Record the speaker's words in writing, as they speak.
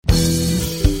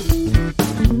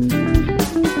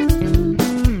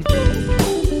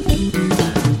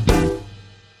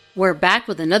We're back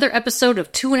with another episode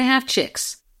of 2.5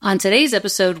 Chicks. On today's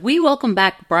episode, we welcome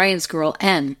back Brian's girl,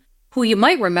 Em, who you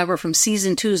might remember from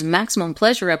Season 2's Maximum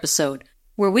Pleasure episode,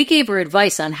 where we gave her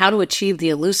advice on how to achieve the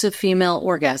elusive female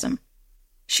orgasm.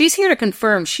 She's here to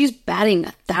confirm she's batting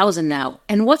 1,000 now,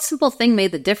 and what simple thing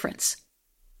made the difference.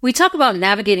 We talk about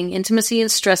navigating intimacy and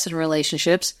stress in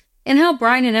relationships, and how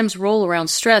Brian and Em's role around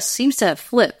stress seems to have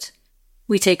flipped.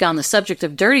 We take on the subject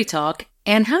of dirty talk,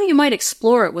 and how you might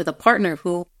explore it with a partner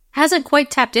who hasn't quite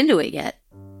tapped into it yet.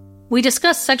 We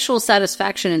discuss sexual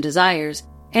satisfaction and desires,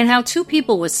 and how two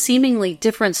people with seemingly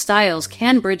different styles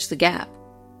can bridge the gap.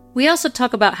 We also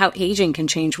talk about how aging can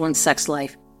change one's sex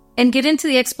life, and get into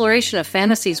the exploration of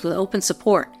fantasies with open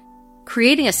support,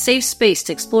 creating a safe space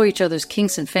to explore each other's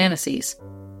kinks and fantasies.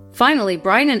 Finally,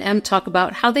 Brian and Em talk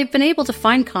about how they've been able to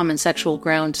find common sexual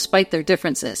ground despite their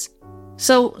differences.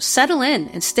 So settle in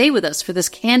and stay with us for this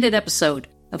candid episode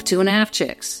of 2.5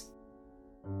 Chicks.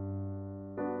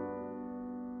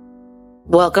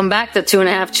 Welcome back to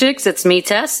 2.5 Chicks. It's me,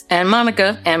 Tess, and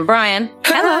Monica, and Brian.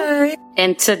 Hello.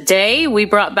 And today we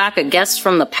brought back a guest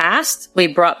from the past. We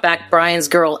brought back Brian's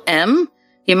girl, Em.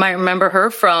 You might remember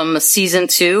her from Season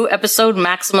 2 episode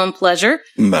Maximum Pleasure.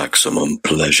 Maximum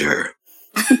Pleasure.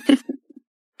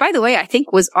 By the way, I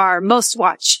think was our most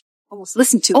watched, almost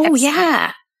listened to episode.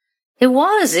 Yeah. It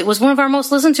was. It was one of our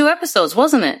most listened to episodes,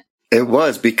 wasn't it? It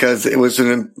was, because it was an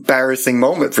embarrassing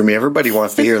moment for me. Everybody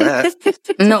wants to hear that.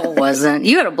 No, it wasn't.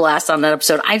 You had a blast on that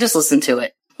episode. I just listened to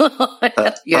it.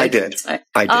 I did.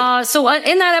 So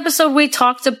in that episode, we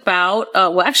talked about,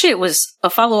 it was a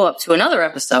follow-up to another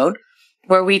episode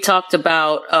where we talked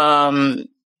about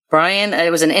Brian.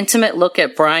 It was an intimate look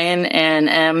at Brian and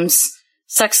Em's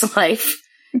sex life.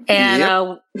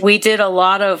 And we did a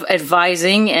lot of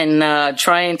advising and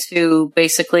trying to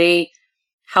basically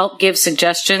help give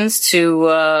suggestions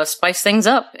to spice things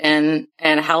up and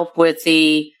help with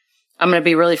I'm going to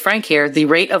be really frank here, the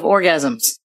rate of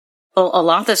orgasms. A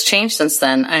lot has changed since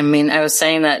then. I mean, I was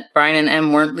saying that Brian and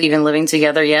Em weren't even living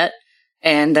together yet.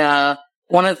 And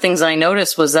one of the things I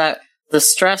noticed was that the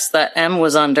stress that Em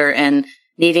was under and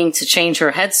needing to change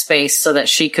her headspace so that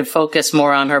she could focus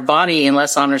more on her body and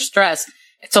less on her stress.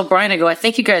 So Brian, I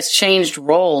think you guys changed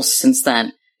roles since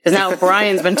then. Because now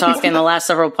Brian's been talking the last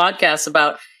several podcasts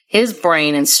about his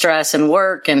brain and stress and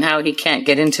work and how he can't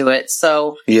get into it.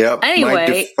 So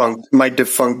anyway, my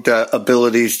defunct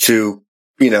abilities to,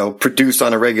 produce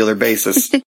on a regular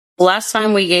basis. Last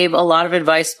time we gave a lot of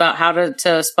advice about how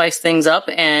to spice things up.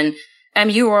 And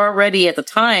you were already at the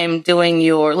time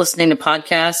listening to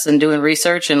podcasts and doing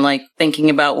research and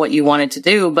thinking about what you wanted to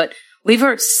do. But we've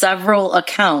heard several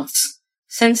accounts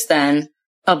since then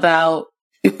about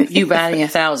you batting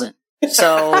 1,000.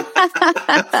 So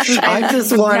I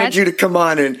just wanted you to come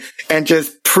on and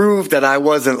just prove that I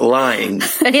wasn't lying.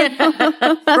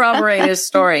 Corroborate his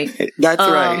story. That's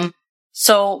right.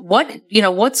 So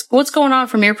what's going on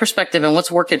from your perspective and what's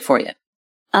working for you?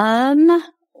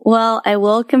 Well, I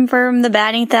will confirm the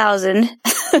batting 1,000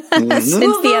 since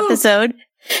the episode.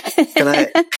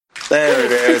 There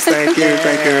it is. Thank you.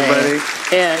 Thank you, everybody.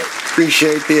 Yeah.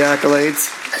 Appreciate the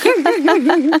accolades.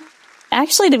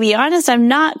 Actually, to be honest, I'm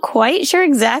not quite sure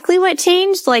exactly what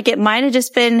changed. It might have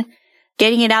just been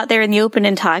getting it out there in the open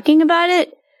and talking about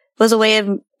it was a way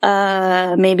of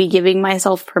maybe giving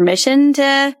myself permission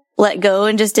to let go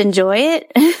and just enjoy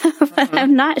it. But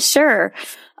I'm not sure.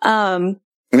 And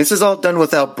this is all done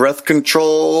without breath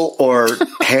control or,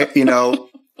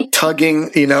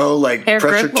 tugging, hair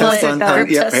pressure grip, tests on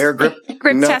hair grip.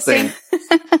 Nothing.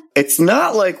 It's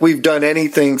not like we've done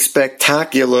anything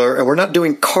spectacular, and we're not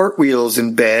doing cartwheels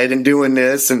in bed and doing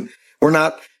this, and we're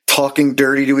not talking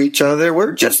dirty to each other.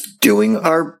 We're just doing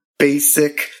our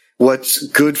basic, what's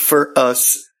good for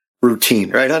us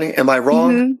routine. Right, honey? Am I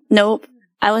wrong? Mm-hmm. Nope.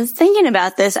 I was thinking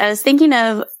about this. I was thinking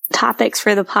of topics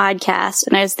for the podcast,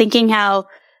 and I was thinking how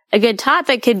a good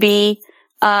topic could be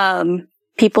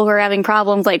people who are having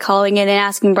problems, calling in and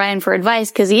asking Brian for advice,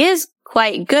 because he is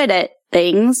quite good at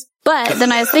things. But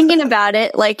then I was thinking about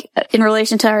it, in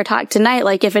relation to our talk tonight,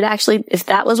 if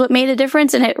that was what made a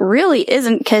difference, and it really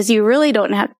isn't, because you really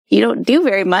don't do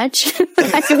very much. Wait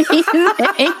a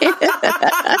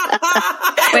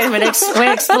minute,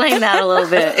 explain that a little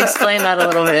bit.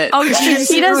 Oh,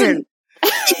 he doesn't.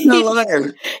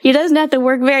 He doesn't have to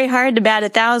work very hard to bat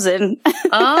 1,000.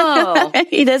 Oh,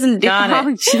 he doesn't do Got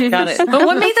it. But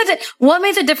what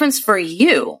made the difference for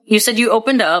you? You said you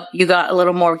opened up, you got a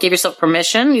little more, gave yourself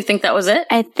permission. You think that was it?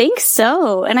 I think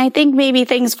so. And I think maybe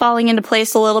things falling into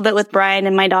place a little bit with Brian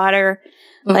and my daughter.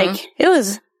 Mm-hmm.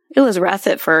 It was rough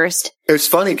at first. It was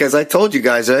funny because I told you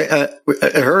guys, her and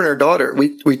her daughter,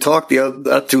 we talked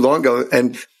not too long ago,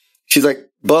 and She's like,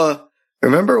 "Buh,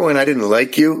 remember when I didn't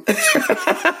like you?"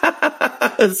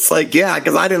 It's like, yeah,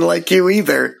 because I didn't like you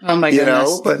either. Oh my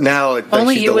goodness. But now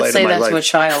only you would say that to a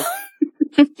child.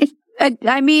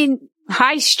 I mean,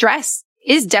 high stress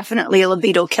is definitely a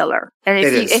libido killer. And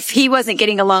if he wasn't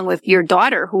getting along with your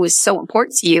daughter, who is so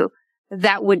important to you,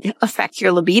 that would affect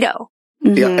your libido.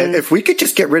 Yeah, if we could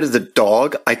just get rid of the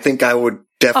dog, I think I would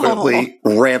definitely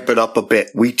ramp it up a bit.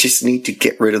 We just need to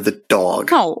get rid of the dog.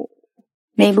 Oh,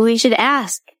 maybe we should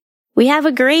ask. We have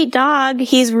a great dog.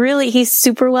 He's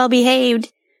super well behaved.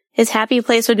 His happy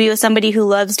place would be with somebody who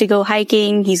loves to go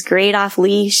hiking. He's great off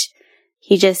leash.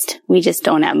 We just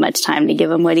don't have much time to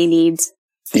give him what he needs.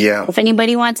 Yeah. If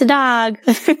anybody wants a dog,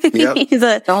 he's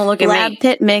a don't look at lab me.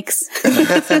 pit mix.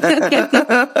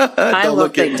 I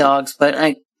love big dogs, but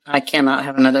I cannot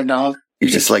have another dog. You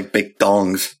just like big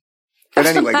dongs. But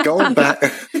anyway, going back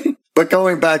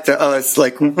to us,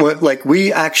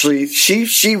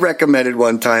 she recommended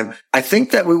one time, I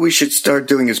think that what we should start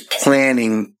doing is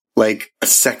planning like a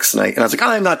sex night. And I was like,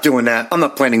 I'm not doing that. I'm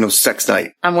not planning no sex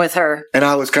night. I'm with her. And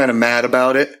I was kind of mad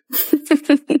about it.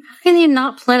 How can you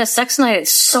not plan a sex night?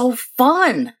 It's so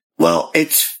fun. Well,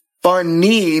 it's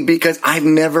funny because I've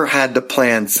never had to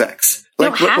plan sex. You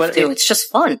don't have to. It's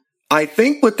just fun. I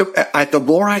think the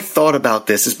more I thought about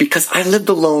this is because I lived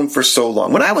alone for so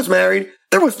long. When I was married,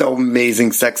 there was no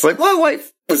amazing sex. Like, my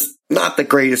wife was not the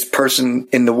greatest person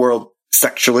in the world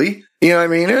sexually. You know what I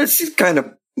mean? It was just kind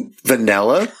of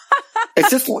vanilla. It's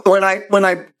just when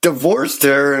I divorced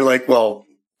her,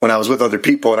 when I was with other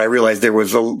people and I realized there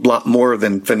was a lot more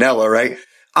than vanilla, right?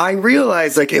 I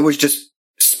realized it was just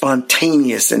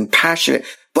spontaneous and passionate.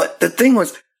 But the thing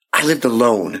was, I lived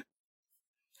alone.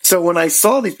 So when I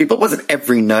saw these people, it wasn't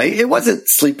every night. It wasn't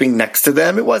sleeping next to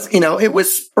them. It was, it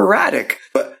was sporadic.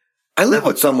 But I live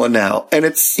with someone now, and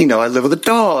it's, I live with a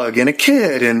dog and a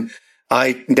kid, and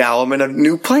now I'm in a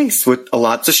new place with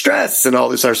lots of stress and all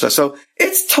this other stuff. So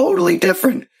it's totally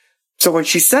different. So when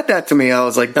she said that to me, I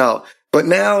was like, no. But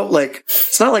now,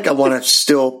 it's not like I want to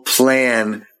still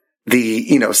plan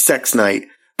the, sex night.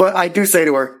 But I do say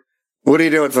to her, what are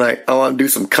you doing tonight? I want to do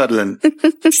some cuddling.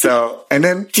 And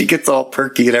then she gets all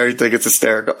perky and everything. It's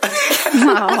hysterical.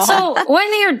 So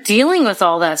when you're dealing with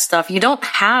all that stuff, you don't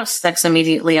have sex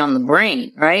immediately on the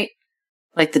brain, right?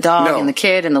 Like the dog and the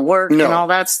kid and the work and all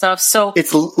that stuff. So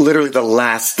it's literally the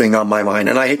last thing on my mind.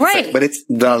 And I hate to say it, but it's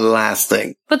the last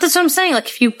thing. But that's what I'm saying.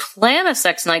 If you plan a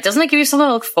sex night, doesn't it give you something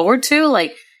to look forward to?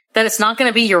 That it's not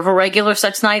going to be your regular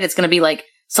sex night. It's going to be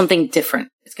something different.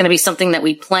 It's going to be something that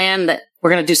we plan that we're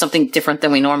going to do something different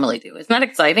than we normally do. Isn't that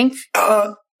exciting?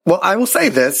 Well, I will say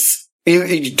this.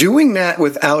 Doing that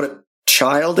without a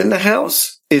child in the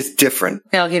house is different.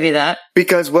 Okay, I'll give you that.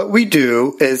 Because what we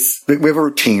do is we have a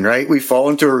routine, right? We fall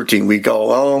into a routine. We go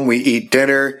home, we eat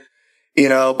dinner.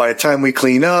 By the time we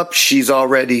clean up, she's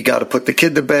already got to put the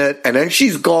kid to bed, and then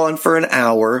she's gone for an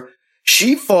hour.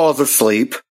 She falls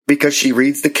asleep because she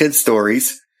reads the kids'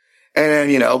 stories.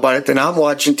 And then, by the time I'm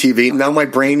watching TV, now my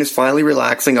brain is finally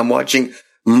relaxing. I'm watching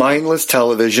mindless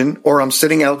television, or I'm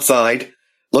sitting outside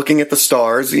looking at the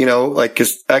stars,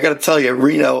 'cause I got to tell you,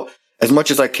 Reno, as much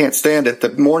as I can't stand it, the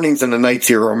mornings and the nights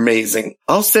here are amazing.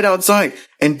 I'll sit outside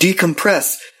and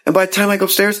decompress. And by the time I go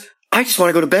upstairs, I just want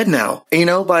to go to bed now.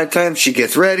 By the time she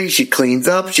gets ready, she cleans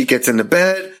up, she gets into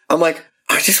bed. I'm like,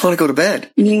 I just want to go to bed.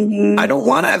 Mm-hmm. I don't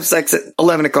want to have sex at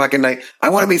 11 o'clock at night. I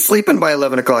want to be sleeping by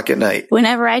 11 o'clock at night.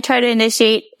 Whenever I try to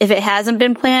initiate, if it hasn't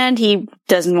been planned, he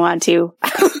doesn't want to.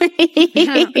 And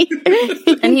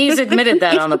he's admitted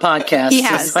that on the podcast. He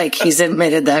has. He's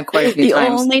admitted that quite a few times.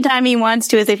 The only time he wants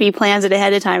to is if he plans it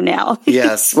ahead of time now.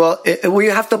 Yes. Well, we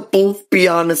have to both be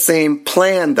on the same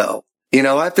plan, though. I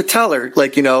have to tell her,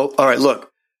 all right, look,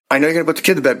 I know you're going to put the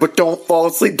kid to bed, but don't fall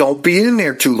asleep. Don't be in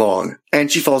there too long. And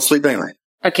she falls asleep anyway.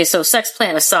 Okay, so sex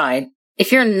plan aside,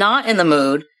 if you're not in the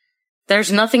mood,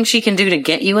 there's nothing she can do to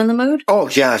get you in the mood? Oh,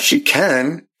 yeah, she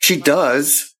can. She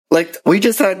does. We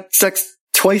just had sex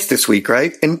twice this week,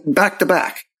 right? And back to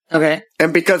back. Okay.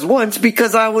 And because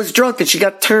I was drunk, and she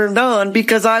got turned on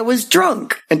because I was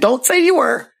drunk. And don't say you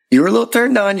were. You were a little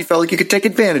turned on. You felt like you could take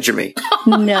advantage of me.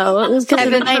 No, it was because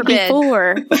of the night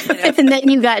before. And then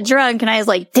you got drunk, and I was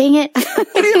like, dang it.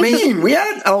 What do you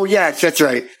mean? Oh, yeah, that's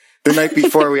right. The night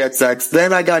before we had sex.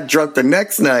 Then I got drunk the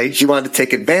next night. She wanted to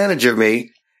take advantage of me.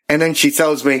 And then she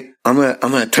tells me, I'm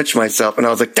gonna touch myself. And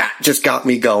I was like, that just got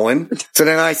me going. So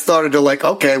then I started to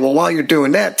okay, well, while you're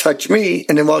doing that, touch me.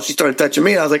 And then while she started touching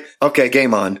me, I was like, okay,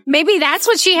 game on. Maybe that's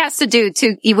what she has to do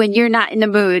when you're not in the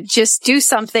mood. Just do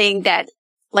something that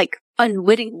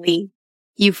unwittingly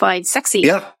you find sexy.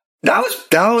 Yeah.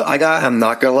 I'm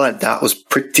not gonna lie. That was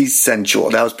pretty sensual.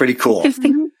 That was pretty cool.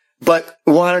 But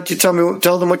why don't you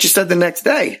tell them what you said the next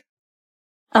day?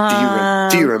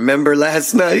 Do you remember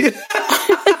last night?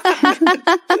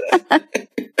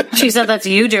 She said that to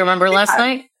you. Do you remember last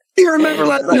night? Do you remember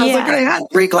last night? I was like, I had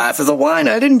 3 glasses of wine.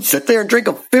 I didn't sit there and drink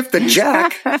a 5th of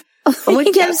Jack. Like,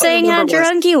 you kept saying how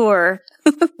drunk you were.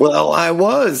 Well, I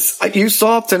was. You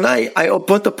saw tonight. I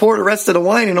put the rest of the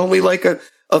wine in only like a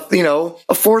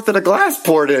 1/4 of the glass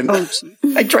poured in. Oh,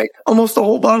 I drank almost a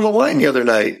whole bottle of wine the other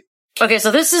night. Okay,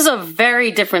 so this is a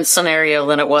very different scenario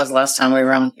than it was last time we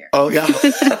were on here. Oh, yeah.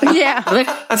 Yeah.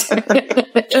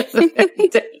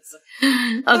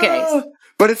 Okay.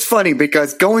 But it's funny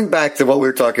because going back to what we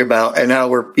were talking about and how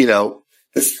we're,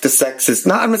 the sex is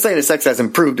not, I'm not saying the sex has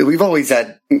improved. We've always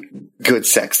had good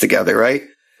sex together, right?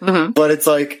 Mm-hmm. But it's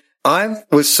like, I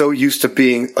was so used to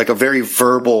being like a very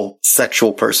verbal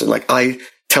sexual person. Like I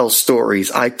tell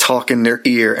stories, I talk in their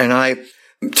ear, and I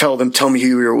tell me who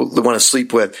you want to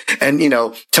sleep with, and,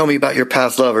 tell me about your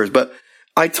past lovers. But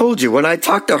I told you when I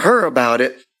talked to her about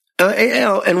it,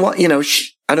 and what,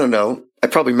 I don't know, I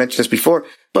probably mentioned this before,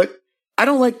 but I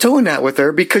don't like doing that with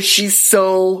her because she's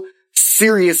so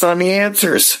serious on the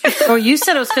answers. Oh, you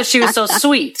said it was because she was so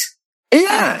sweet.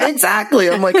 Yeah, exactly.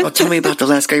 I'm like, tell me about the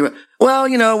last guy. Well,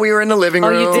 we were in the living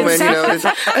room,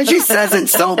 and she says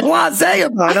it's so blasé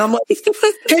about it. I'm like,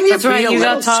 can you? That's right. You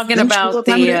got talking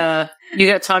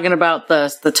about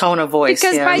the tone of voice.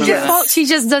 Because by default, she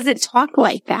just doesn't talk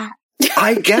like that.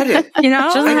 I get it. She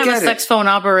doesn't have a sex phone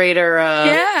operator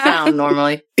sound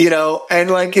normally.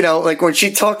 And like when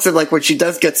she talks and like when she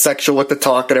does get sexual with the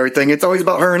talk and everything, it's always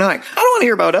about her and I. I don't want to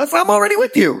hear about us. I'm already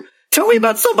with you. Tell me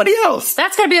about somebody else.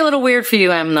 That's gotta be a little weird for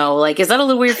you, Em, though. Like, is that a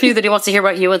little weird for you that he wants to hear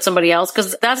about you and somebody else?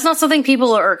 Because that's not something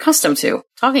people are accustomed to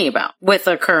talking about with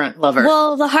a current lover.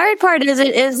 Well, the hard part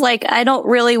is like, I don't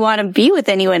really want to be with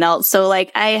anyone else. So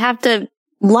like, I have to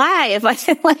lie if I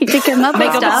like to come up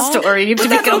with stuff. A story. You have to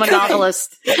become a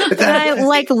novelist.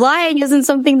 Like lying isn't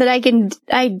something that I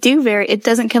do it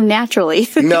doesn't come naturally.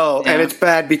 No, and it's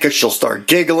bad because she'll start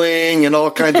giggling and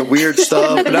all kinds of weird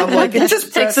stuff. And I'm like, it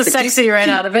just takes the sexy right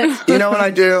out of it. You know what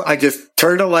I do? I just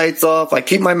turn the lights off. I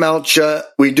keep my mouth shut.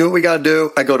 We do what we gotta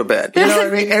do. I go to bed. You know what I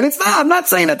mean? And I'm not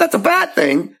saying that that's a bad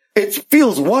thing. It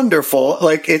feels wonderful.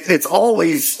 Like it's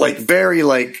always like very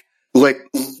like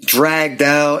dragged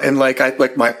out, and like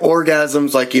my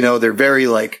orgasms, like, they're very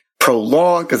like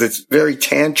prolonged because it's very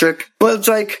tantric, but it's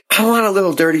like, I want a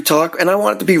little dirty talk and I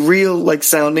want it to be real, like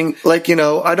sounding like,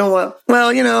 I don't want,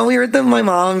 we were at my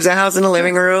mom's house in the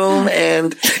living room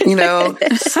and,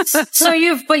 So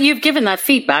you've given that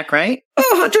feedback, right?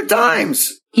 100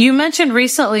 times. You mentioned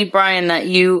recently, Brian, that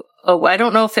I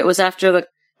don't know if it was after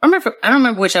I don't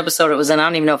remember which episode it was in. I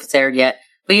don't even know if it's aired yet.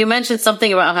 But you mentioned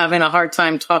something about having a hard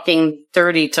time talking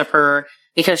dirty to her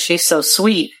because she's so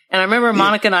sweet. And I remember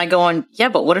Monica and I going, yeah,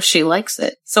 but what if she likes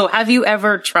it? So have you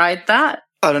ever tried that?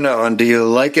 I don't know. And do you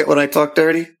like it when I talk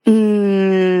dirty?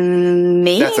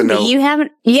 Maybe. That's a no. You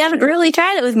haven't really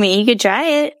tried it with me. You could try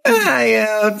it.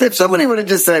 If somebody would have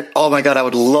just said, oh my God, I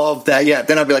would love that. Yeah.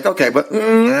 Then I'd be like, okay, but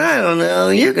I don't know.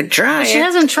 You could try it. She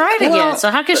hasn't tried it yet. So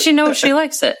how can she know if she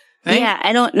likes it? Right? Yeah.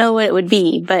 I don't know what it would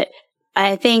be, but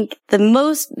I think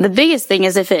the biggest thing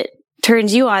is if it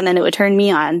turns you on, then it would turn me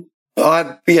on.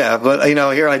 Yeah, but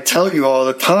here I tell you all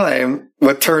the time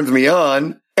what turns me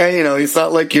on, and it's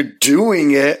not like you're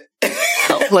doing it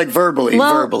like verbally.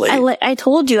 I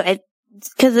told you,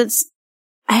 because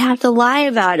I have to lie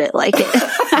about it, like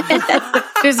it.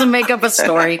 Doesn't make up a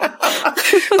story.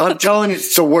 I'm telling you,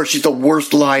 it's the worst. She's the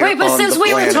worst liar. Right, but since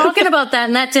we were talking about that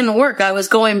and that didn't work, I was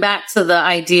going back to the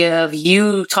idea of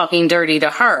you talking dirty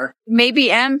to her.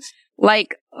 Maybe,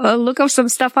 look up some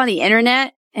stuff on the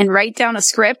internet and write down a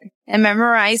script and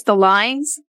memorize the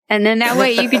lines. And then that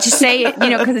way you could just say it,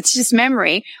 because it's just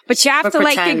memory. But you have to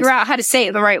pretend. Figure out how to say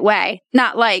it the right way.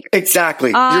 Not like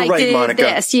exactly. You're right, I did Monica.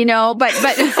 This,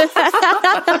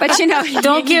 but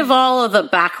don't give all of the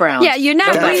background. Yeah, you're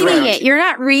not reading it. You're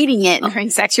not reading it during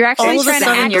sex. You're actually trying to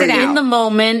act it out. In the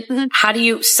moment. Mm-hmm. How do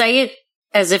you say it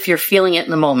as if you're feeling it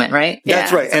in the moment, right?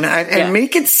 That's right. And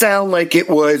make it sound like it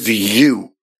was you.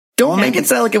 Don't make it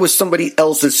sound like it was somebody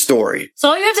else's story. So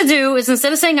all you have to do is,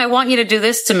 instead of saying, I want you to do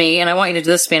this to me, and I want you to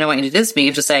do this to me, and I want you to do this to me, you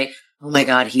have to say, oh my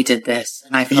God, he did this,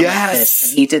 and I felt like this,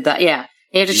 and he did that. Yeah.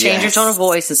 You have to change your tone of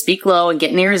voice and speak low and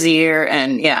get near his ear,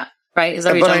 and right? Is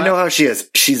that what you're talking about? But I know how she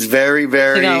is. She's very,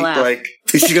 very,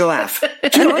 she's gonna laugh.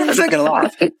 She's gonna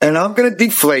laugh. And I'm gonna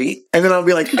deflate, and then I'll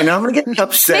be like, and I'm gonna get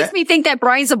upset. Makes me think that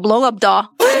Brian's a blow-up doll.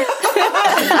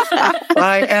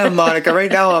 I am, Monica.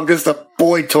 Right now, I'm just a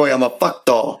boy toy. I'm a fuck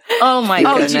doll. Oh my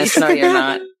goodness. No, you're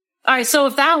not. All right. So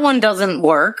if that one doesn't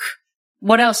work,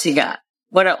 what else you got?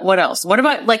 What else? What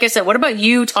about, like I said, what about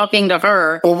you talking to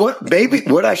her? Well,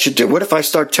 what I should do? What if I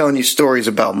start telling you stories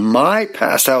about my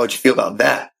past? How would you feel about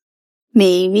that?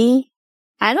 Maybe.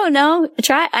 I don't know.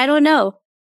 I don't know.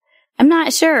 I'm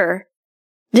not sure.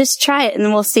 Just try it and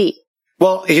then we'll see.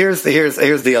 Well, here's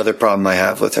the other problem I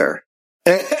have with her.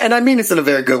 And I mean this in a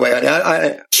very good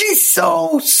way. She's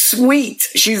so sweet.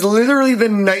 She's literally the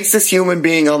nicest human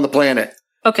being on the planet.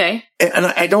 Okay. And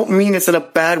I don't mean this in a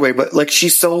bad way, but like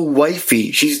she's so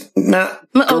wifey. She's not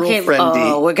girlfriendy.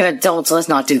 Okay. Oh, we're gonna adults. Let's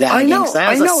not do that. I know. It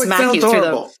sounds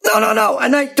horrible. No.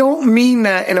 And I don't mean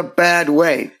that in a bad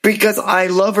way because I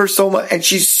love her so much and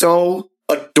she's so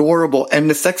adorable. And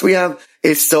the sex we have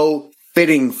is so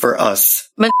fitting for us.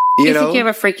 But you think you have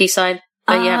a freaky side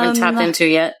that you haven't tapped into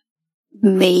yet?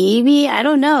 Maybe. I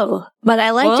don't know. But I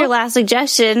liked your last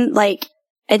suggestion. Like,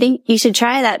 I think you should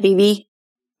try that, BB.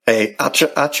 Hey, I'll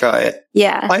try it.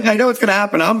 Yeah. I know it's going to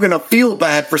happen. I'm going to feel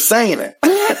bad for saying it.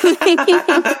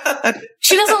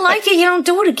 She doesn't like it. You don't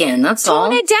do it again. That's all.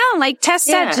 Tone it down. Like Tess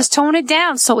said, just tone it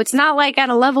down. So it's not like at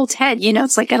a level 10,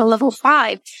 it's like at a level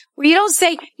 5 where you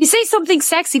say something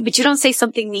sexy, but you don't say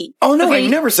something mean. Oh, no, I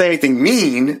never say anything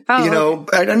mean.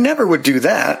 I never would do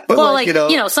that.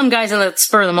 But some guys in the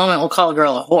spur of the moment will call a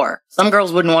girl a whore. Some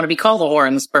girls wouldn't want to be called a whore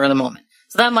in the spur of the moment.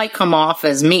 So that might come off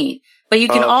as mean. But you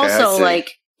can also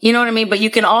you know what I mean? But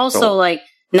you can also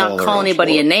not call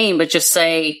anybody a name, but just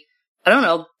say, I don't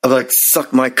know. Like,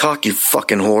 suck my cock, you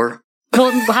fucking whore. Well,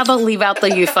 how about leave out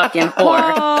the you fucking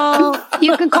whore? Oh,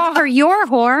 you can call her your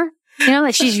whore.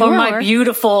 Like she's your or my whore.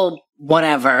 Beautiful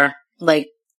whatever. Like,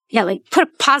 put a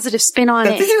positive spin on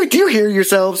it. Do you hear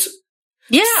yourselves?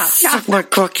 Yeah. Suck my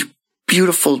cock, you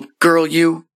beautiful girl,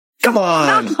 you. Come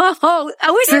on. No,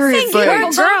 I was just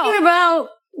saying,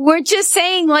 we're just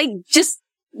saying, just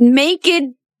make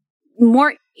it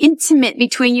more intimate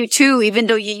between you two, even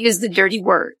though you use the dirty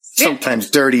words.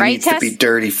 Sometimes dirty needs to be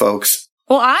dirty, folks.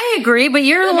 Well, I agree, but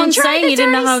you're the one saying you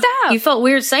didn't know how you felt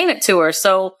weird saying it to her.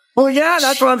 So, well, yeah,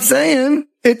 that's what I'm saying.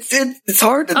 It's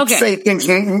hard to say things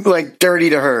like dirty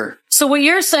to her. So what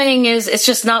you're saying is it's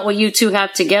just not what you two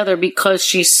have together because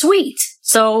she's sweet.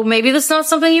 So maybe that's not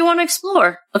something you want to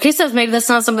explore. Okay, so maybe that's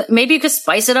not something. Maybe you could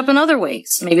spice it up in other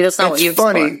ways. Maybe that's not what you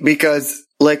explore. It's funny because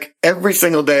every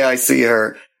single day I see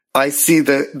her, I see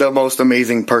the most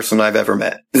amazing person I've ever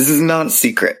met. This is not a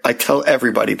secret. I tell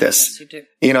everybody this. Yes,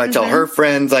 you do. I tell her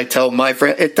friends, I tell my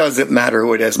friend. It doesn't matter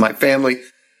who it is, my family.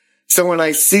 So when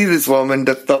I see this woman,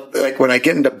 when I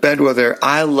get into bed with her,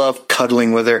 I love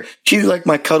cuddling with her. She's like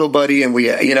my cuddle buddy and we,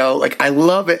 I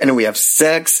love it. And we have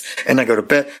sex and I go to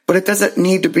bed, but it doesn't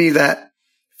need to be that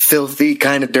filthy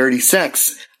kind of dirty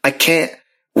sex. I can't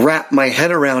wrap my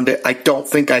head around it. I don't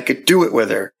think I could do it with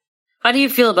her. How do you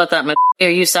feel about that? Are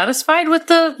you satisfied with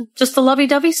just the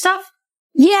lovey-dovey stuff?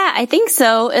 Yeah, I think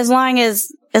so. As long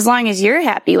as you're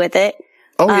happy with it.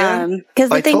 Oh yeah. Cause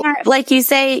the thing, like you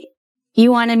say, you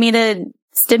wanted me to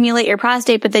stimulate your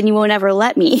prostate, but then you won't ever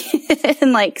let me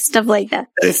and stuff like that.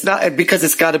 It's not because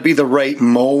it's got to be the right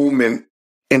moment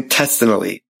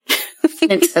intestinally.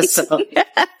 Intestinally.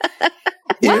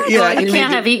 Yeah, you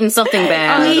can't have eaten something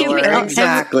bad.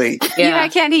 Exactly. Yeah, I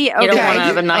can't eat. Okay. You don't want to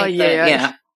have a night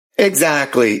yeah.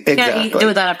 Exactly. You can't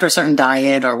do that after a certain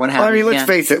diet or what have you. I mean, let's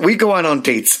face it. We go out on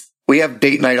dates. We have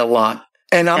date night a lot.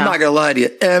 And I'm not going to lie to you.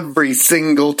 Every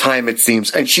single time it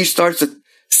seems. And she starts to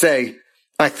say,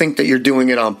 I think that you're doing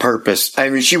it on purpose. I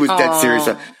mean, she was dead serious.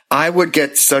 I would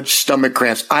get such stomach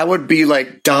cramps. I would be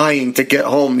dying to get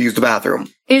home to use the bathroom.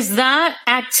 Is that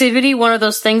activity one of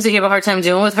those things that you have a hard time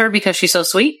doing with her because she's so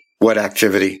sweet? What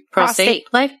activity? Prostate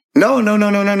play? No, not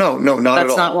at all.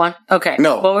 That's not one? Okay.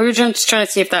 No. Well, we were just trying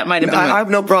to see if that might have been I have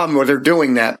no problem with her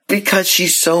doing that because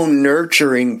she's so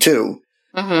nurturing too.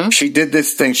 Mm-hmm. She did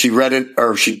this thing. She read it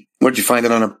would you find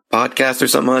it on a podcast or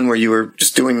something where you were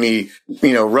just doing me,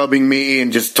 rubbing me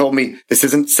and just told me this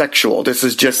isn't sexual. This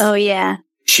is just. Oh yeah.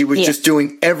 She was just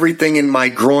doing everything in my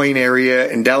groin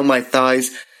area and down my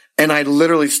thighs. And I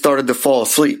literally started to fall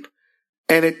asleep.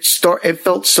 And it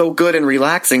felt so good and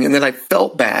relaxing. And then I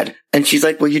felt bad. And she's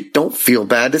like, well, you don't feel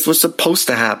bad. This was supposed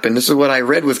to happen. This is what I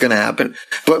read was going to happen.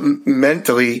 But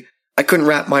mentally, I couldn't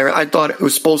I thought it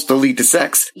was supposed to lead to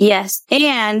sex. Yes.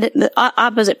 And the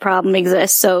opposite problem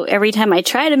exists. So every time I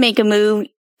try to make a move,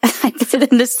 I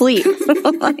get into sleep. It's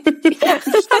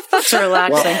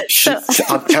relaxing. Well,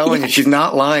 I'm telling you, she's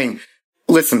not lying.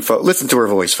 Listen to her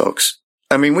voice, folks.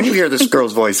 I mean, when you hear this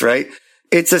girl's voice, right?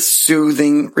 It's a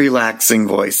soothing, relaxing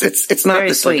voice. It's not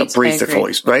just like abrasive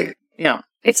voice, right? Yeah.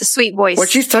 It's a sweet voice. When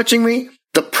she's touching me,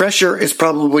 the pressure is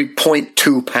probably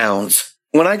 0.2 pounds.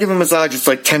 When I give a massage, it's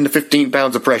 10 to 15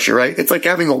 pounds of pressure, right? It's like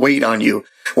having a weight on you.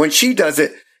 When she does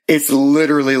it, It's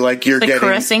literally like you're getting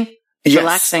caressing,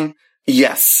 relaxing.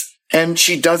 Yes. And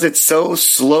she does it so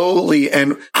slowly,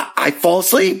 and I fall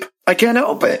asleep. I can't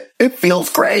help it. It feels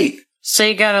great. So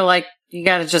you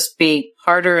gotta just be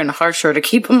harder and harsher to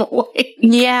keep him awake.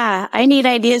 Yeah, I need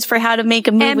ideas for how to make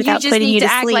a move without putting you to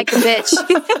sleep. You just need to act like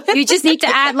a bitch. You just need to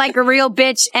act like a real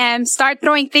bitch and start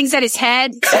throwing things at his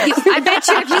head. I bet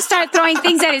you if you start throwing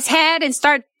things at his head and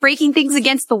start breaking things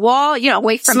against the wall,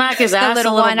 away from smack his ass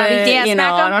little a little one. bit,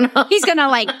 I don't know. He's gonna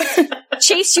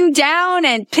chase you down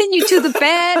and pin you to the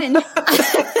bed and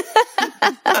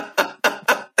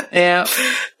yeah.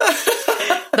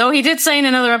 Though he did say in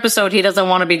another episode he doesn't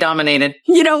want to be dominated.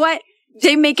 You know what?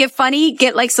 They make it funny.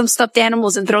 Get some stuffed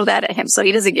animals and throw that at him so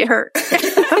he doesn't get hurt.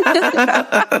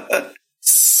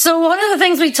 So one of the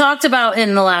things we talked about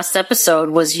in the last episode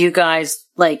was you guys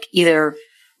either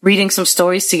reading some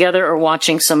stories together or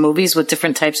watching some movies with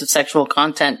different types of sexual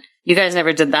content. You guys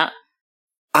never did that?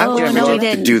 I would love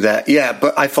to do that. Yeah,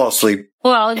 but I fall asleep.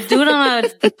 Well, do it on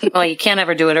well, you can't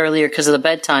ever do it earlier because of the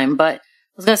bedtime, but I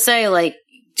was going to say,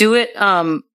 do it,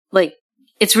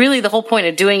 it's really the whole point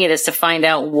of doing it is to find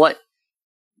out what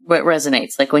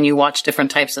resonates. Like when you watch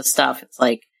different types of stuff, it's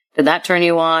did that turn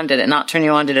you on? Did it not turn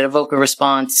you on? Did it evoke a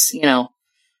response?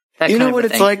 That you know what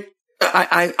it's like?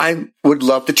 I would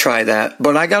love to try that,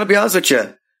 but I got to be honest with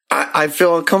you. I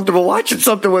feel uncomfortable watching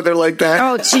something with her like that.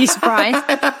 Oh, jeez, Brian.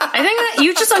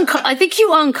 I think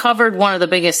you uncovered one of the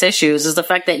biggest issues is the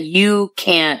fact that you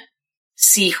can't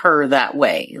see her that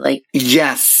way.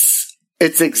 Yes,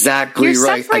 it's exactly You're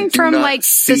right. You're suffering from the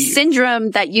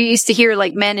syndrome that you used to hear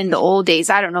men in the old days.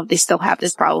 I don't know if they still have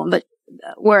this problem, but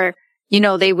where,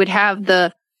 they would have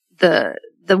the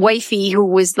wifey who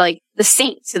was the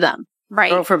saint to them.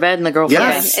 Right. Girl for bed and the girl for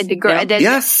bed.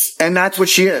 Yes. And that's what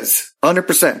she is.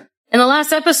 100%. In the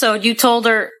last episode, you told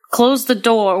her, close the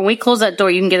door. When we close that door,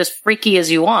 you can get as freaky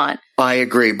as you want. I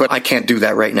agree, but I can't do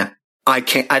that right now. I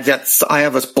can't. I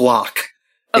have a block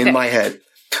in my head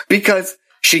because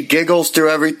she giggles through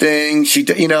everything. She,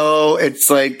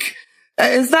 it's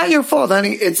it's not your fault,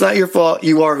 honey. It's not your fault.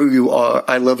 You are who you are.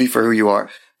 I love you for who you are.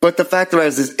 But the fact of it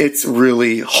is it's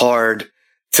really hard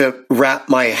to wrap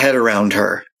my head around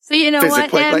her. So you know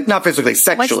what? Not physically,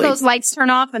 sexually. Once those lights turn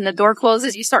off and the door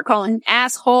closes, you start calling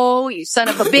asshole, you son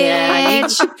of a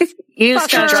bitch. You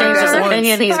just gotta change his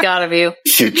opinion he's got of you.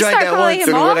 She tried that once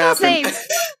and what happened?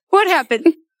 What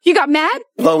happened? You got mad?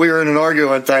 Well, we were in an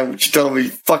argument one time. She told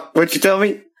me, what'd you tell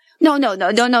me? No.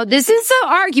 This is an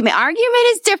argument. Argument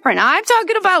is different. I'm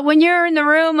talking about when you're in the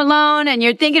room alone and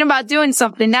you're thinking about doing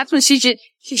something. That's when she should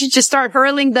just start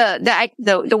hurling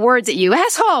the words at you.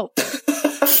 Asshole.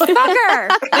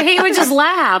 Fucker. He would just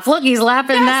laugh. Look, he's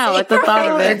laughing now at the thought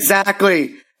of it.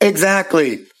 Exactly.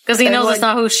 Because he knows it's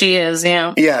not who she is.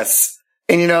 Yeah. Yes.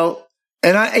 And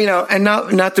and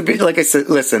not to be, like I said,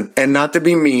 listen, and not to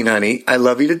be mean, honey. I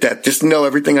love you to death. Just know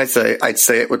everything I say, I'd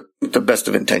say it with the best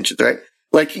of intentions, right?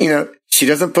 She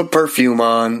doesn't put perfume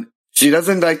on. She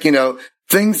doesn't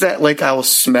things that I will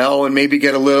smell and maybe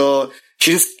get a little,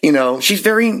 she just, she's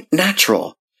very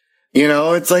natural.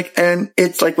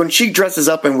 It's when she dresses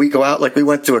up and we go out, we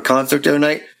went to a concert the other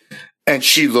night and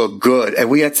she looked good and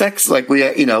we had sex,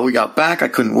 we got back. I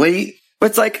couldn't wait.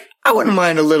 But it's I wouldn't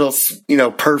mind a little,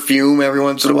 perfume every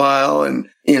once in a while and,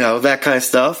 that kind of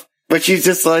stuff. But she's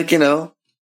just this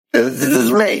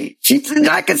is me.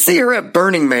 I could see her at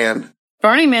Burning Man.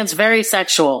 Burning Man's very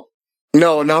sexual.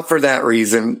 No, not for that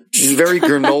reason. She's very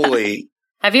granola.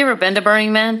 Have you ever been to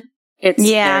Burning Man?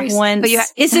 Once.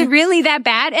 Is it really that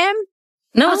bad, Em?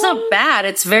 No, it's not bad.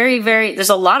 It's very, very, there's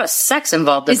a lot of sex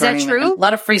involved in Burning Man. Is that true? A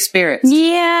lot of free spirits.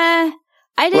 Yeah.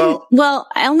 I didn't,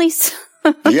 I only...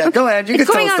 Yeah, go ahead. You can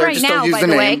tell the story. Just don't use the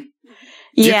name.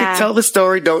 You can tell the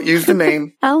story. Don't use the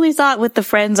name. I only saw it with the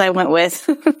friends I went with.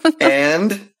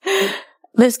 And?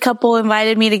 This couple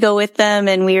invited me to go with them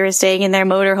and we were staying in their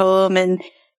motorhome and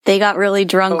they got really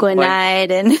drunk one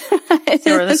night and I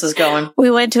see where this is going.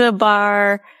 We went to a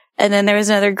bar and then there was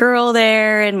another girl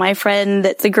there and my friend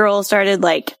the girl started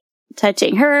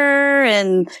touching her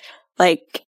and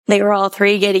they were all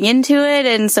three getting into it.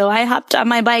 And so I hopped on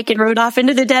my bike and rode off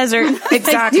into the desert.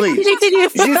 Exactly. Do you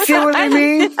see what I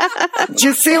mean? Do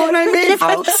you see what I mean,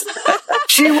 folks?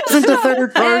 She wasn't the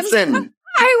third person.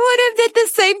 I would have did the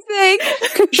same thing.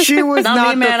 She was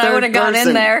not the third person. I would have gone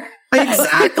in there.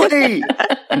 Exactly.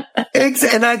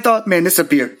 And I thought, man, this would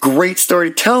be a great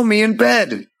story. Tell me in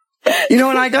bed. You know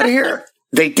what I got to hear?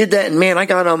 They did that, and man, I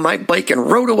got on my bike and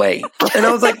rode away. And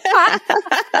I was like,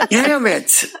 damn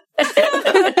it.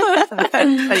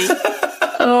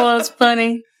 Oh, that's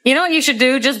funny. You know what you should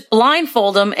do? Just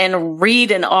blindfold them and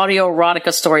read an audio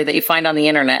erotica story that you find on the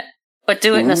internet. but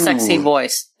do it in a sexy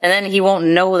voice. And then he won't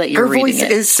know that you're reading it. Her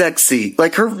voice is sexy.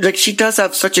 Like she does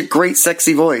have such a great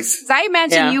sexy voice. I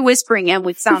imagine you whispering and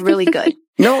would sound really good.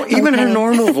 No, even her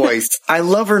normal voice. I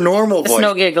love her normal voice.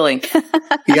 No giggling.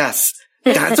 Yes,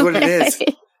 that's what it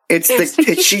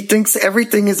is. She thinks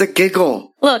everything is a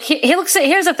giggle. Look,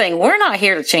 here's the thing. We're not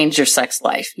here to change your sex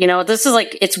life. You know, this is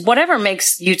like, it's whatever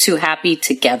makes you two happy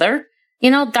together.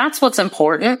 You know, that's what's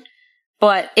important.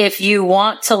 But if you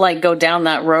want to like go down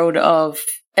that road of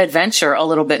adventure a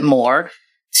little bit more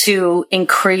to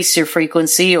increase your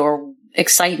frequency or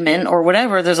excitement or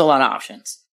whatever, there's a lot of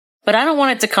options. But I don't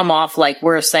want it to come off like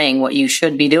we're saying what you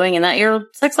should be doing and that your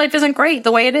sex life isn't great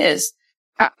the way it is.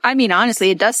 I mean,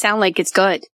 honestly, it does sound like it's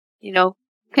good. You know,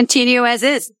 continue as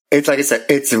is. It's like I said,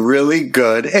 it's really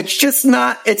good. It's just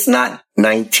it's not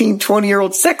 19,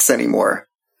 20-year-old sex anymore.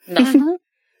 No.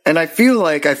 And I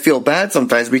feel bad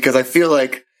sometimes because I feel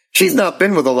like she's not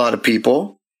been with a lot of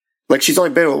people. Like she's only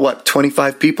been with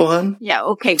 25 people, hon? Yeah,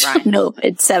 okay, Brian. Nope,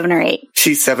 it's 7 or 8.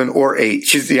 She's 7 or 8.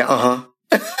 She's,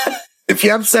 If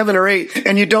you have 7 or 8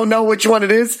 and you don't know which one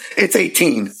it is, it's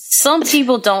 18. Some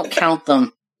people don't count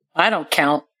them. I don't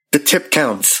count. The tip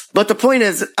counts. But the point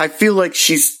is, I feel like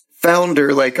she's found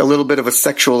her like a little bit of a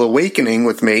sexual awakening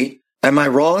with me. Am I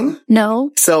wrong?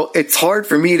 No. So it's hard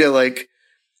for me to like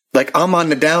I'm on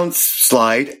the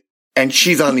downslide and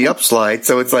she's on the upslide.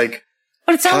 So it's like.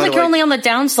 But it sounds like you're only on the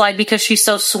downslide because she's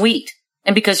so sweet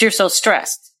and because you're so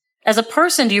stressed. As a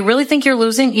person, do you really think you're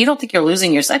losing? You don't think you're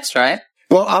losing your sex drive?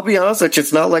 Well, I'll be honest with you.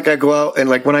 It's not like I go out and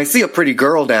like when I see a pretty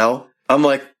girl now, I'm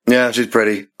like, yeah, she's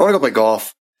pretty. I want to go play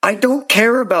golf. I don't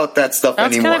care about that stuff anymore.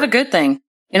 That's kind of a good thing.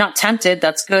 You're not tempted.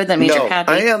 That's good. That means you're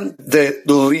happy. I am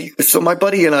so my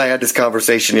buddy and I had this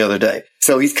conversation the other day.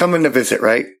 So he's coming to visit,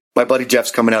 right? My buddy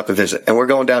Jeff's coming out to visit and we're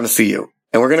going down to see you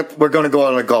and we're going to go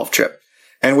on a golf trip.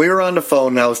 And we were on the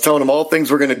phone and I was telling him all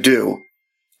things we're going to do.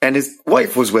 And his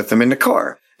wife was with him in the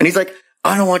car. And he's like,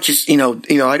 I don't want you,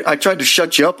 I tried to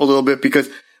shut you up a little bit because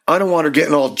I don't want her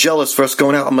getting all jealous for us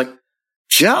going out. I'm like,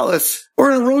 jealous?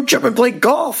 We're on a road trip and play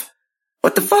golf.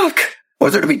 What the fuck?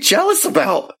 What's there to be jealous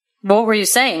about? What were you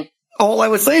saying? All I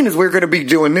was saying is we're going to be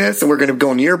doing this and we're going to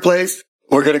go to your place.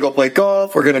 We're going to go play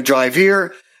golf. We're going to drive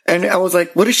here. And I was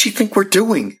like, what does she think we're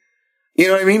doing? You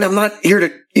know what I mean? I'm not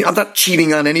I'm not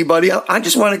cheating on anybody. I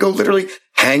just want to go literally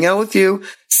hang out with you,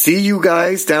 see you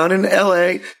guys down in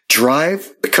LA, drive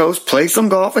the coast, play some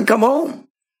golf and come home.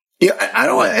 Yeah,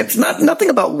 it's nothing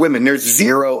about women. There's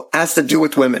zero has to do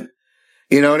with women.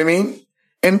 You know what I mean?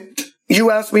 And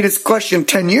you asked me this question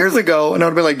 10 years ago and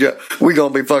I'd be like, yeah, we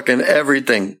gonna be fucking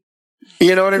everything.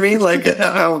 You know what I mean? Like,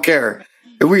 I don't care.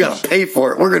 If we gotta pay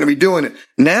for it, we're gonna be doing it.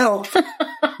 Now,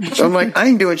 I'm like, I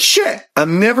ain't doing shit.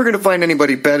 I'm never gonna find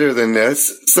anybody better than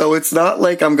this. So it's not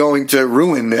like I'm going to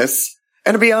ruin this.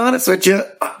 And to be honest with you,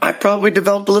 I probably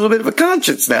developed a little bit of a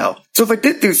conscience now. So if I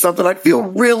did do something, I'd feel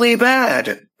really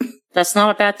bad. That's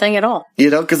not a bad thing at all. You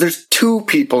know, because there's 2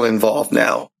 people involved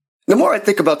now. The more I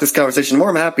think about this conversation, the more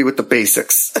I'm happy with the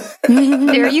basics.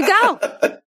 There you go.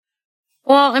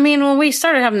 Well, I mean, when we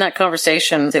started having that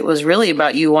conversation, it was really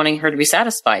about you wanting her to be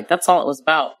satisfied. That's all it was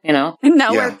about, you know?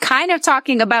 No, we're kind of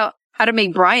talking about how to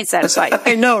make Brian satisfied.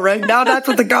 I know, right? Now that's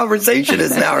what the conversation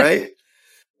is now, right?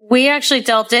 We actually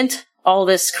delved into all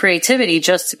this creativity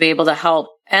just to be able to help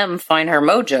Em find her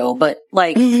mojo, but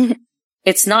like,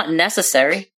 it's not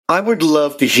necessary. I would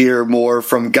love to hear more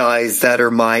from guys that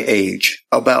are my age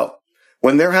about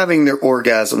when they're having their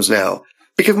orgasms now.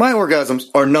 Because my orgasms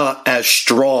are not as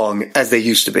strong as they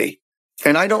used to be.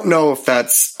 And I don't know if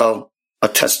that's a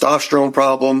testosterone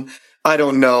problem. I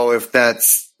don't know if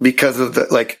that's because of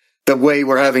the way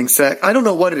we're having sex. I don't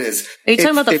know what it is. Are you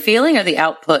talking about the feeling or the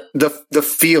output? The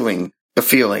feeling.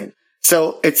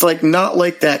 So it's like not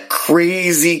like that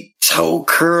crazy toe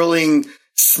curling,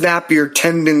 snap your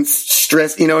tendons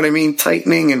stress, you know what I mean?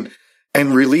 Tightening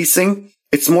and releasing.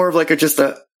 It's more of like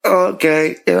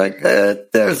okay, like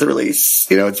there's the release.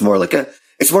 You know, it's more like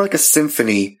a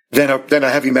symphony than a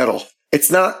heavy metal.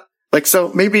 It's not like,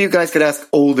 so maybe you guys could ask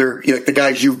older, like the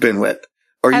guys you've been with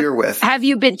or you're with. Have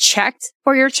you been checked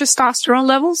for your testosterone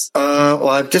levels? Well,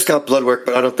 I've just got blood work,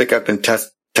 but I don't think I've been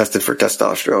tested for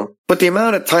testosterone. But the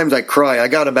amount of times I cry, I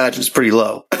gotta imagine it's pretty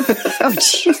low. Oh,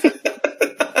 geez.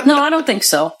 No, I don't think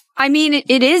so. I mean,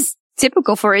 it is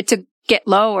typical for it to get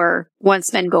lower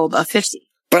once men go above 50.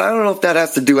 But I don't know if that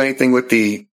has to do anything with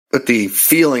the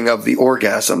feeling of the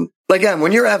orgasm. Like, again,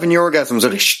 when you're having your orgasms, are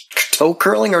they toe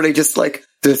curling or are they just like,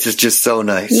 this is just so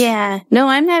nice? Yeah. No,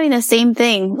 I'm having the same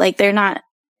thing. Like, they're not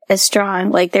as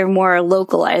strong. Like, they're more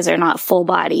localized. They're not full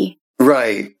body.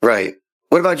 Right.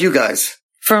 What about you guys?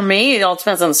 For me, it all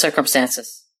depends on the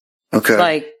circumstances. Okay.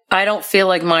 Like, I don't feel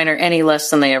like mine are any less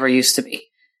than they ever used to be.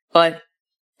 But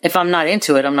if I'm not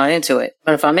into it, I'm not into it.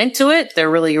 But if I'm into it, they're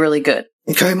really, really good.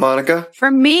 Okay, Monica. For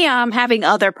me, I'm having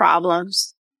other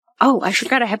problems. Oh, I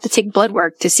forgot I have to take blood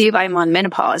work to see if I'm on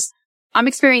menopause. I'm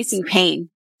experiencing pain.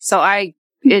 So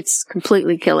it's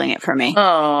completely killing it for me.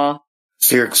 Oh.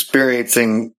 So you're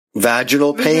experiencing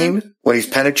vaginal pain when he's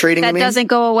penetrating that me? That doesn't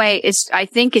go away. I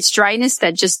think it's dryness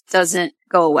that just doesn't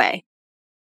go away.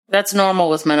 That's normal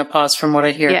with menopause from what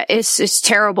I hear. Yeah, it's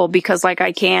terrible because like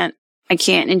I can't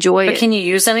enjoy it. But can you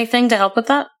use anything to help with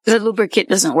that? The lubricant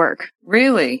doesn't work.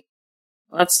 Really?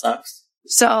 Well, that sucks.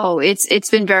 So it's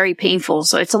been very painful.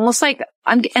 So it's almost like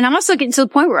I'm also getting to the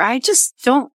point where I just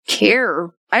don't care.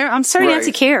 I'm starting not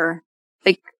to care.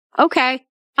 Like, okay,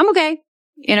 I'm okay.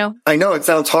 You know, I know it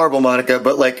sounds horrible, Monica,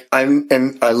 but like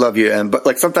and I love you, Em, but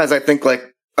like sometimes I think like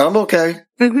I'm okay.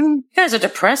 Mm-hmm. You guys are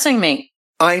depressing me.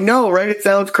 I know, right? It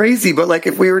sounds crazy, but like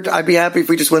I'd be happy if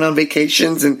we just went on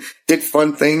vacations and did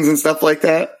fun things and stuff like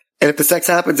that. And if the sex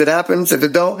happens, it happens. If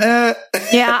it don't,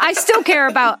 Yeah, I still care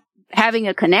about having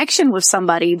a connection with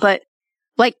somebody, but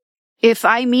like if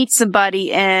I meet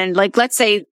somebody and like let's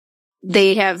say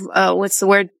they have what's the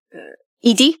word?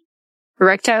 ED,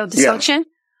 erectile dysfunction. Yeah.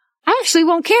 I actually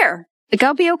won't care. Like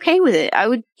I'll be okay with it. I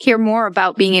would care more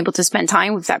about being able to spend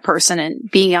time with that person and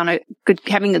being on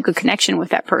having a good connection with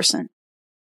that person.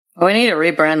 Well, we need to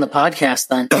rebrand the podcast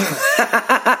then.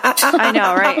 I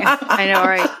know, right?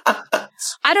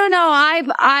 I don't know.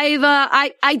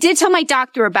 I did tell my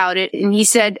doctor about it and he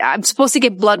said I'm supposed to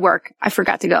get blood work. I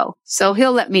forgot to go. So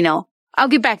he'll let me know. I'll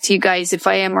get back to you guys if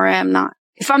I am or I am not.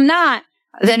 If I'm not,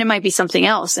 then it might be something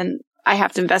else and I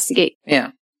have to investigate. Yeah.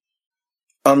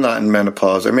 I'm not in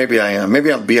menopause, or maybe I am.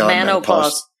 Maybe I'm beyond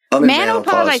menopause.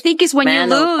 Menopause, I think, is when you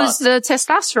lose the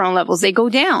testosterone levels. They go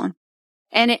down.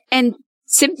 And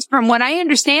from what I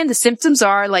understand, the symptoms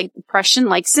are like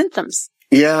depression-like symptoms.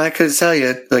 Yeah, I could tell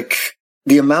you, like,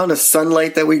 the amount of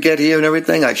sunlight that we get here and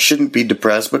everything, I shouldn't be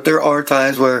depressed, but there are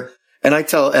times where, and I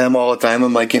tell Em all the time,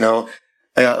 I'm like, you know,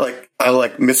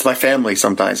 I miss my family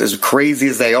sometimes. As crazy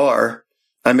as they are,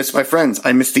 I miss my friends.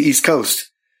 I miss the East Coast.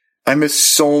 I miss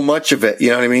so much of it.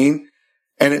 You know what I mean?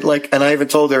 And and I even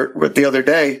told her the other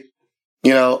day,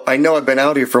 you know I've been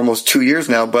out here for almost 2 years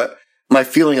now, but my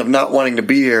feeling of not wanting to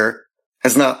be here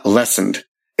has not lessened.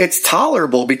 It's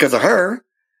tolerable because of her.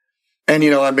 And,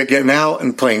 I've been getting out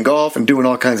and playing golf and doing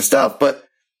all kinds of stuff, but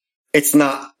it's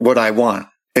not what I want.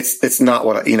 It's not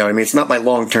what it's not my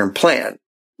long-term plan.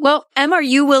 Well, Em, are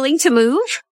you willing to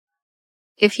move?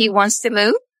 If he wants to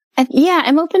move? Yeah,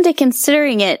 I'm open to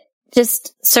considering it.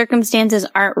 Just circumstances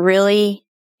aren't really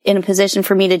in a position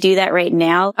for me to do that right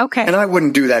now. Okay. And I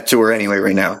wouldn't do that to her anyway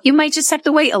right now. You might just have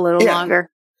to wait a little longer.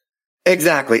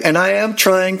 Exactly. And I am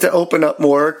trying to open up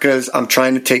more because I'm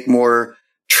trying to take more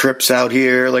trips out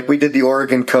here. Like we did the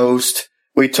Oregon coast.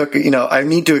 We took, I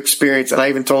need to experience, and I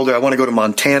even told her I want to go to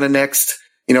Montana next,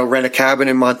 rent a cabin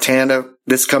in Montana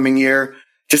this coming year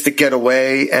just to get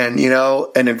away and,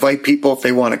 and invite people if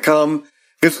they want to come.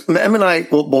 Because Em and I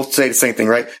will both say the same thing,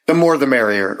 right? The more the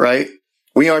merrier, right?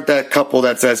 We aren't that couple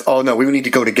that says, oh no, we need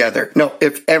to go together. No,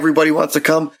 if everybody wants to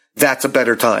come, that's a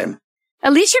better time.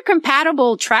 At least you're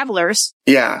compatible travelers.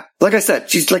 Yeah. Like I said,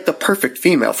 she's like the perfect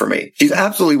female for me. She's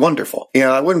absolutely wonderful.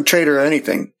 I wouldn't trade her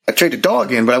anything. I'd trade the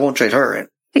dog in, but I won't trade her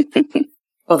in.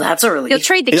 Well, that's a relief. You'll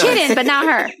trade the kid in, but not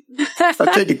her.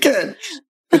 I'll trade the kid.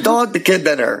 The dog, the kid,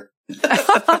 then her.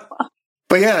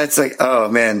 But yeah, it's like, oh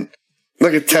man.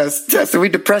 Look at Tess. Tess, did we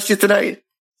depress you tonight?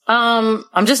 I'm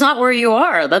just not where you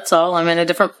are. That's all. I'm in a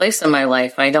different place in my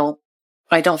life. I don't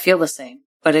feel the same,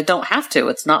 but it don't have to.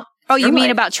 It's not. Oh, you mean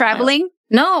about traveling?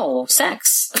 No,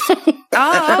 sex.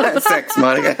 Oh, sex,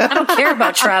 Monica. I don't care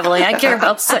about traveling. I care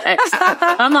about sex.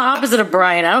 I'm the opposite of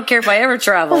Brian. I don't care if I ever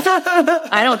travel.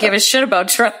 I don't give a shit about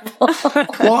travel.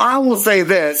 Well, I will say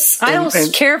this. I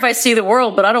don't care if I see the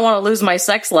world, but I don't want to lose my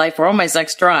sex life or my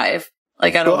sex drive.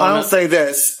 Like, I don't Well, I'll say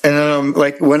this.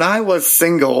 Like when I was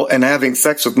single and having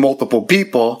sex with multiple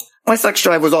people, my sex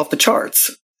drive was off the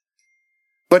charts.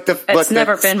 It's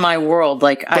never been my world.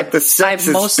 Like I've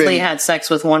mostly had sex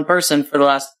with one person for the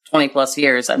last 20 plus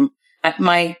years. I've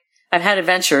had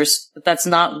adventures, but that's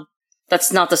not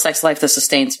the sex life that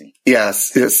sustains me.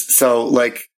 Yes. So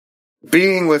like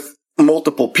being with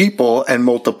multiple people and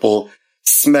multiple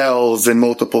smells and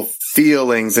multiple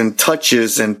feelings and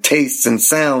touches and tastes and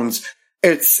sounds,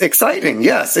 it's exciting.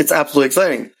 Yes, it's absolutely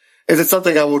exciting. Is it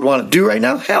something I would want to do right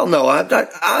now? Hell no.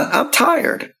 I'm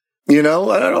tired. I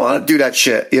don't want to do that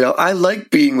shit. I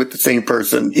like being with the same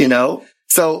person,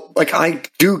 So like I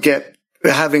do get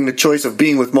having the choice of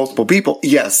being with multiple people.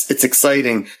 Yes, it's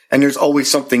exciting. And there's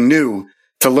always something new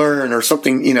to learn or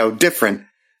something, different.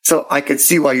 So I could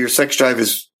see why your sex drive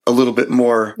is a little bit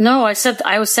more. No,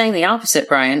 I was saying the opposite,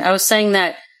 Brian. I was saying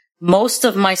that most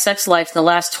of my sex life in the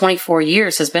last 24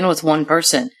 years has been with one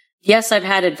person. Yes, I've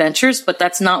had adventures, but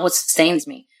that's not what sustains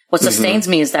me. What sustains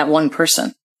me is that one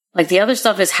person. Like the other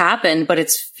stuff has happened, but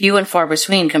it's few and far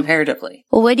between comparatively.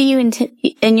 Well, what do you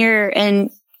and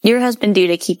your husband do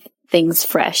to keep things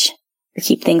fresh or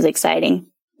keep things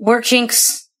exciting? We're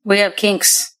kinks. We have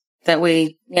kinks that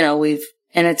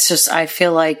and it's just, I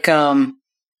feel like,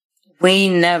 we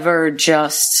never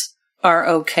just are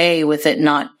okay with it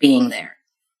not being there.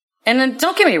 And then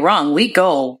don't get me wrong.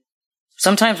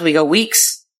 Sometimes we go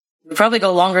weeks. We probably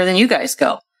go longer than you guys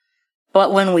go.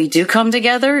 But when we do come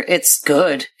together, it's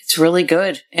good. It's really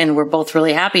good. And we're both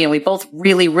really happy. And we both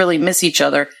really, really miss each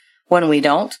other when we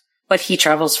don't. But he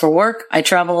travels for work. I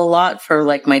travel a lot for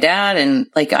like my dad. And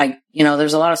like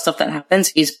there's a lot of stuff that happens.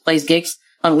 He plays gigs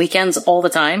on weekends all the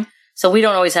time. So we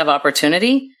don't always have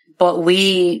opportunity, but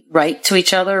we write to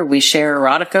each other. We share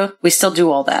erotica. We still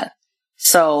do all that.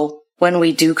 So when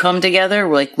we do come together,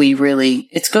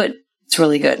 it's good. It's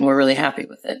really good. And we're really happy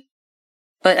with it.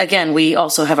 But again, we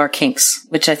also have our kinks,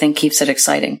 which I think keeps it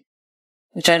exciting,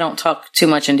 which I don't talk too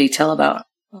much in detail about.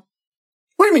 What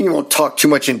do you mean you won't talk too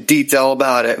much in detail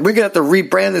about it? We're going to have to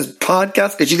rebrand this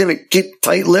podcast because you're going to keep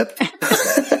tight-lipped?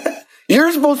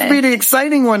 You're supposed to be the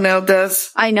exciting one now, Des.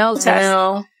 I know, Tess. I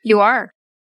know. You are.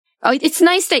 Oh, it's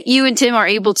nice that you and Tim are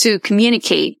able to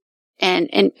communicate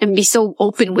and be so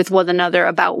open with one another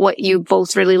about what you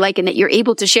both really like and that you're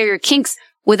able to share your kinks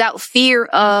without fear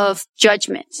of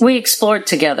judgment. We explored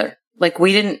together. Like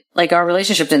our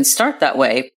relationship didn't start that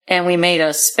way. And we made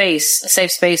a safe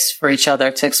space for each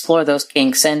other to explore those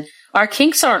kinks. And our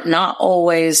kinks are not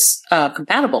always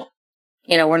compatible.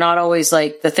 We're not always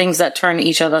like the things that turn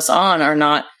each of us on are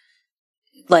not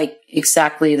like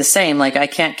exactly the same. Like I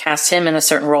can't cast him in a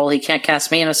certain role. He can't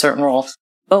cast me in a certain role.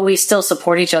 But we still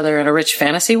support each other in a rich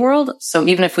fantasy world. So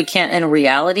even if we can't in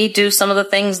reality do some of the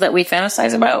things that we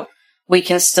fantasize about, we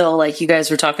can still, like you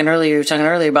guys were talking earlier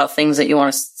about things that you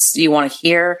want to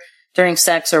hear during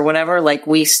sex or whatever. Like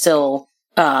we still,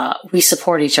 we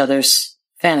support each other's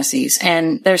fantasies.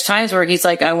 And there's times where he's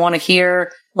like, I want to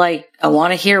hear what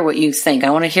you think. I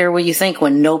want to hear what you think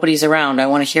when nobody's around. I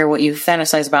want to hear what you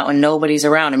fantasize about when nobody's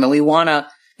around. I mean,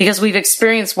 because we've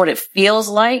experienced what it feels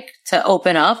like to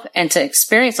open up and to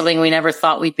experience something we never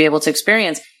thought we'd be able to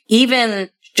experience. Even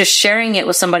just sharing it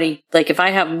with somebody, like if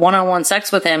I have one-on-one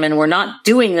sex with him and we're not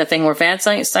doing the thing we're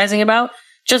fantasizing about,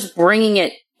 just bringing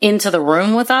it into the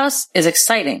room with us is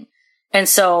exciting. And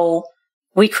so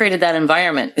we created that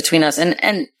environment between us.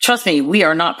 And trust me, we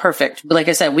are not perfect. But like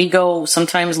I said, we go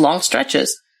sometimes long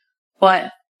stretches,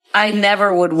 but I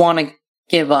never would want to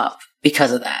give up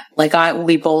because of that. Like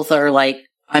we both are like,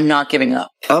 I'm not giving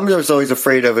up. I'm just always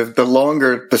afraid of if the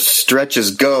longer the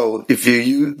stretches go, if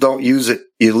you don't use it,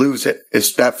 you lose it.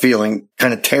 It's that feeling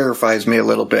kind of terrifies me a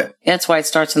little bit. That's why it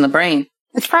starts in the brain.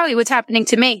 That's probably what's happening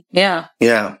to me. Yeah.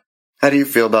 Yeah. How do you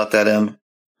feel about that, Em?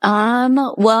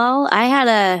 Well, I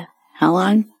had how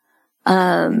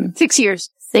long? 6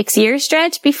 years. 6 year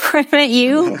stretch before I met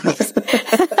you.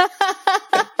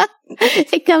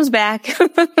 It comes back.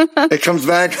 It comes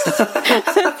back.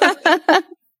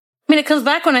 I mean, it comes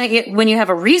back when you have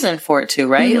a reason for it to,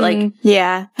 right? Mm-hmm. Like,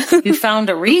 yeah, you found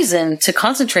a reason to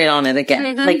concentrate on it again.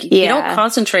 Mm-hmm. Like, you don't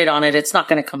concentrate on it, it's not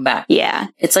going to come back. Yeah.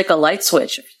 It's like a light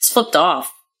switch. If it's flipped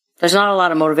off, there's not a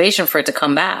lot of motivation for it to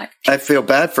come back. I feel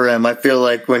bad for him. I feel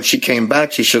like when she came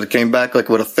back, she should have came back like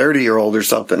with a 30-year-old or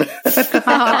something.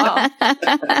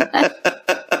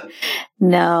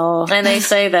 No. And they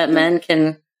say that men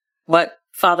can,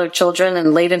 father children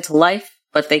and late into life?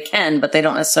 But they don't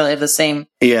necessarily have the same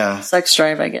sex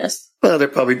drive, I guess. Well, they're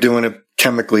probably doing it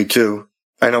chemically too.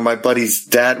 I know my buddy's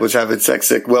dad was having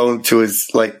sex like well into his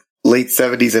like late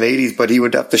 70s and 80s, but he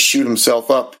would have to shoot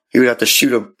himself up. He would have to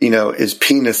shoot his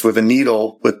penis with a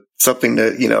needle with something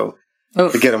to,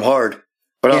 to get him hard.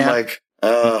 But I'm like,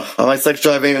 my sex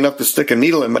drive ain't enough to stick a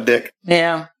needle in my dick.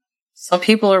 Yeah. Some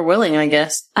people are willing, I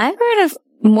guess. I've heard of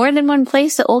more than one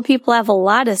place that old people have a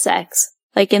lot of sex.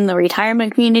 Like in the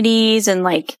retirement communities and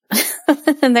like,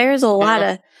 there's a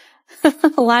lot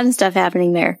of stuff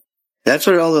happening there. That's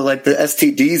what all the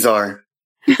STDs are.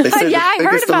 They said I the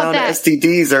biggest amount of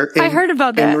STDs are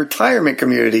in retirement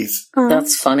communities. Uh-huh.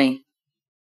 That's funny.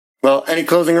 Well, any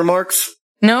closing remarks?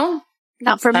 No,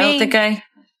 not for me.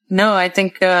 I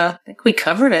think we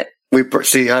covered it. We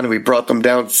brought them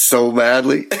down so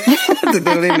badly. They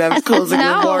don't even have closing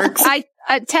remarks.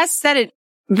 Tess said it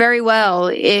very well.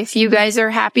 If you guys are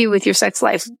happy with your sex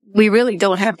life, we really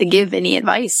don't have to give any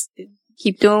advice.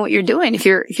 Keep doing what you're doing if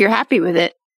you're happy with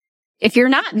it. If you're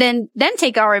not, then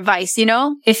take our advice, you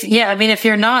know? If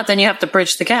you're not, then you have to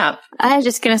bridge the gap. I was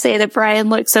just going to say that Brian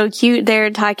looked so cute there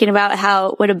talking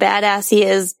about what a badass he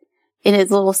is in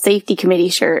his little safety committee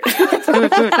shirt.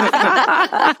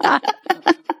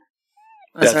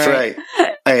 That's right.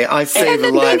 Hey, I save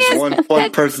the lives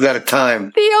one person at a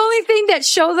time. The only thing that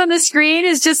shows on the screen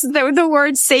is just the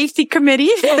word safety committee.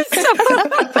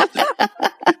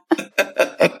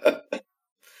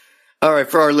 All right,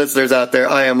 for our listeners out there,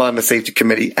 I am on the safety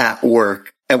committee at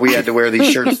work, and we had to wear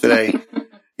these shirts today,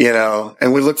 you know,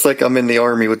 and it looks like I'm in the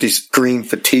army with these green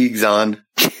fatigues on.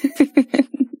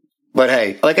 But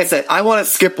hey, like I said, I want to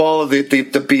skip all of the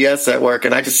BS at work,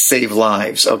 and I just save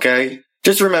lives, okay?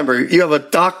 Just remember, you have a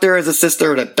doctor as a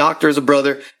sister and a doctor as a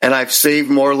brother, and I've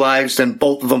saved more lives than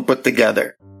both of them put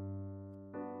together.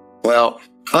 Well,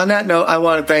 on that note, I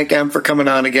want to thank Em for coming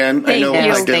on again. I know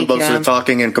I did most of the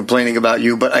talking and complaining about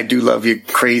you, but I do love you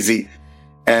crazy.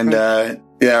 And,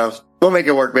 we'll make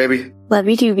it work, baby. Love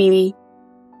you too, baby.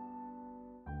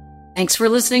 Thanks for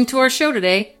listening to our show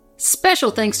today.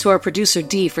 Special thanks to our producer,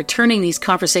 Dee, for turning these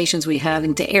conversations we have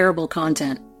into airable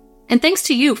content. And thanks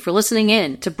to you for listening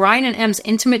in to Brian and Em's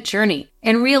intimate journey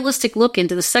and realistic look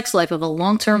into the sex life of a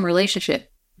long-term relationship.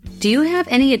 Do you have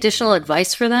any additional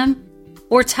advice for them?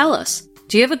 Or tell us,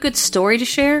 do you have a good story to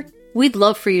share? We'd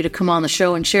love for you to come on the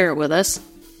show and share it with us.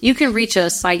 You can reach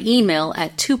us by email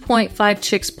at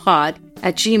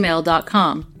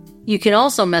 2.5chickspod@gmail.com. You can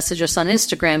also message us on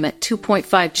Instagram at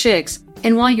 2.5chicks,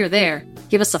 and while you're there,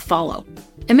 give us a follow.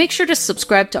 And make sure to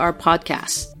subscribe to our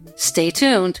podcast. Stay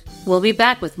tuned. We'll be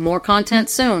back with more content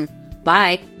soon.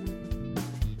 Bye.